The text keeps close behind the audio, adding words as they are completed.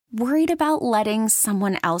Worried about letting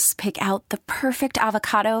someone else pick out the perfect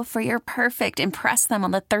avocado for your perfect impress them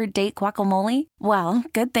on the third date guacamole? Well,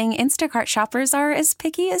 good thing Instacart shoppers are as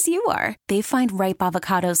picky as you are. They find ripe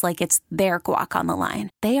avocados like it's their guac on the line.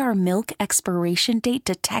 They are milk expiration date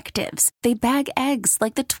detectives. They bag eggs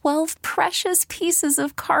like the 12 precious pieces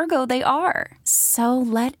of cargo they are. So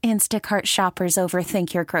let Instacart shoppers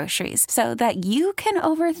overthink your groceries so that you can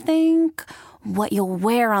overthink what you'll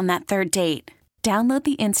wear on that third date. Download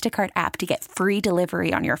the Instacart app to get free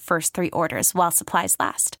delivery on your first 3 orders while supplies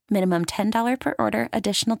last. Minimum $10 per order.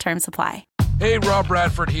 Additional terms apply. Hey, Rob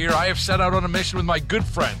Bradford here. I have set out on a mission with my good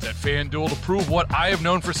friends at FanDuel to prove what I have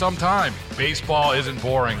known for some time. Baseball isn't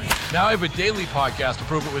boring. Now I have a daily podcast to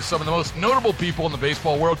prove it with some of the most notable people in the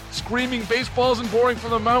baseball world, screaming baseball isn't boring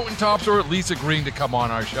from the mountaintops, or at least agreeing to come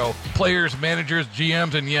on our show. Players, managers,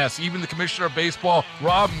 GMs, and yes, even the commissioner of baseball,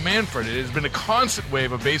 Rob Manfred. It has been a constant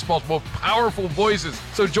wave of baseball's most powerful voices.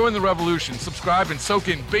 So join the revolution. Subscribe and soak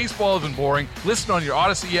in Baseball Isn't Boring. Listen on your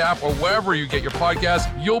Odyssey app or wherever you get your podcasts.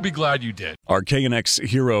 You'll be glad you did. Our KNX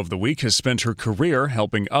Hero of the Week has spent her career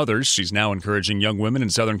helping others. She's now encouraging young women in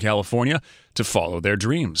Southern California to follow their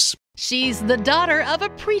dreams. She's the daughter of a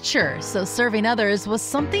preacher, so serving others was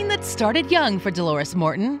something that started young for Delores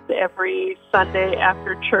Morton. Every Sunday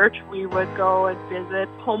after church, we would go and visit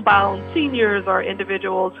homebound seniors or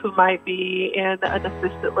individuals who might be in an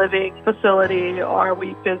assisted living facility, or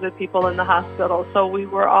we visit people in the hospital. So we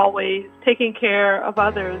were always taking care of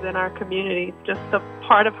others in our community, just a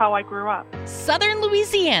part of how I grew up. Southern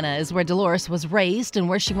Louisiana is where Delores was raised and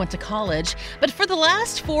where she went to college. But for the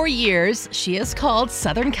last 4 years, she has called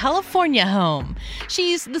Southern California home.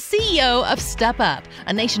 She's the CEO of Step Up,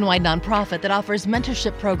 a nationwide nonprofit that offers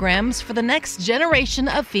mentorship programs for the next generation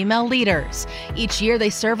of female leaders. Each year, they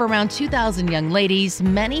serve around 2,000 young ladies,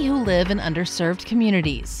 many who live in underserved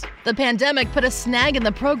communities. The pandemic put a snag in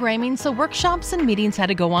the programming, so workshops and meetings had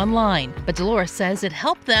to go online. But Delores says it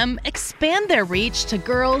helped them expand their reach to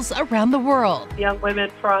girls around the world. Young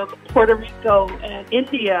women from Puerto Rico and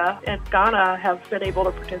India and Ghana have been able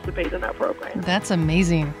to participate in our program. That's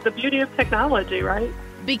amazing. The beauty of technology, right?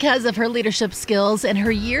 Because of her leadership skills and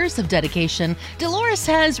her years of dedication, Delores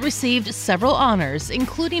has received several honors,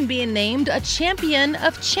 including being named a champion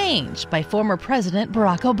of change by former President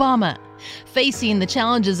Barack Obama. Facing the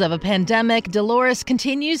challenges of a pandemic, Delores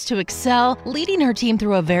continues to excel, leading her team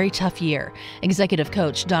through a very tough year. Executive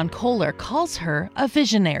coach Don Kohler calls her a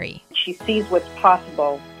visionary. She sees what's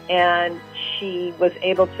possible, and she was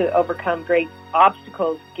able to overcome great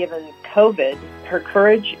obstacles given COVID. Her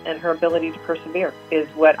courage and her ability to persevere is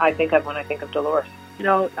what I think of when I think of Delores. You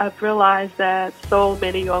know, I've realized that so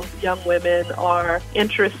many young women are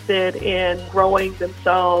interested in growing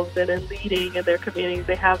themselves and in leading in their communities.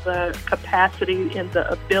 They have the capacity and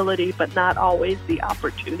the ability, but not always the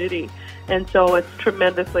opportunity. And so it's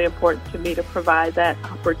tremendously important to me to provide that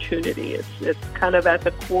opportunity. It's kind of at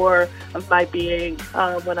the core of my being.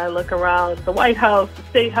 When I look around the White House, the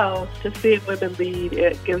State House, just seeing women lead,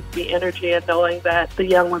 it gives me energy, and knowing that the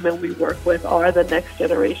young women we work with are the next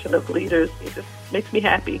generation of leaders, it just makes me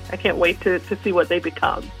happy. I can't wait to see what they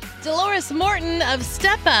become. Delores Morton of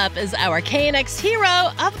Step Up is our KNX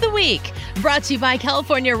Hero of the Week. Brought to you by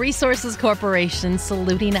California Resources Corporation,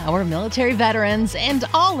 saluting our military veterans and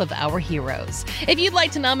all of our heroes. If you'd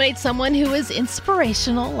like to nominate someone who is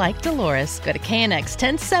inspirational like Delores, go to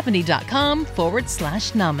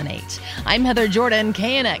knx1070.com/nominate. I'm Heather Jordan,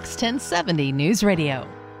 KNX 1070 News Radio.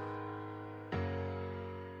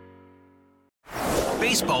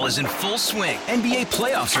 Baseball is in full swing. NBA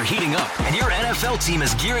playoffs are heating up, and your NFL team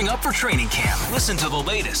is gearing up for training camp. Listen to the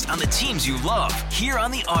latest on the teams you love here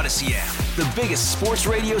on the Odyssey app. The biggest sports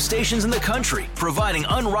radio stations in the country, providing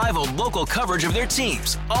unrivaled local coverage of their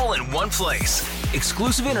teams, all in one place.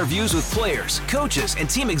 Exclusive interviews with players, coaches, and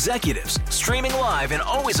team executives, streaming live and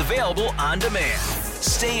always available on demand.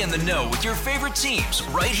 Stay in the know with your favorite teams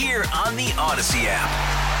right here on the Odyssey app.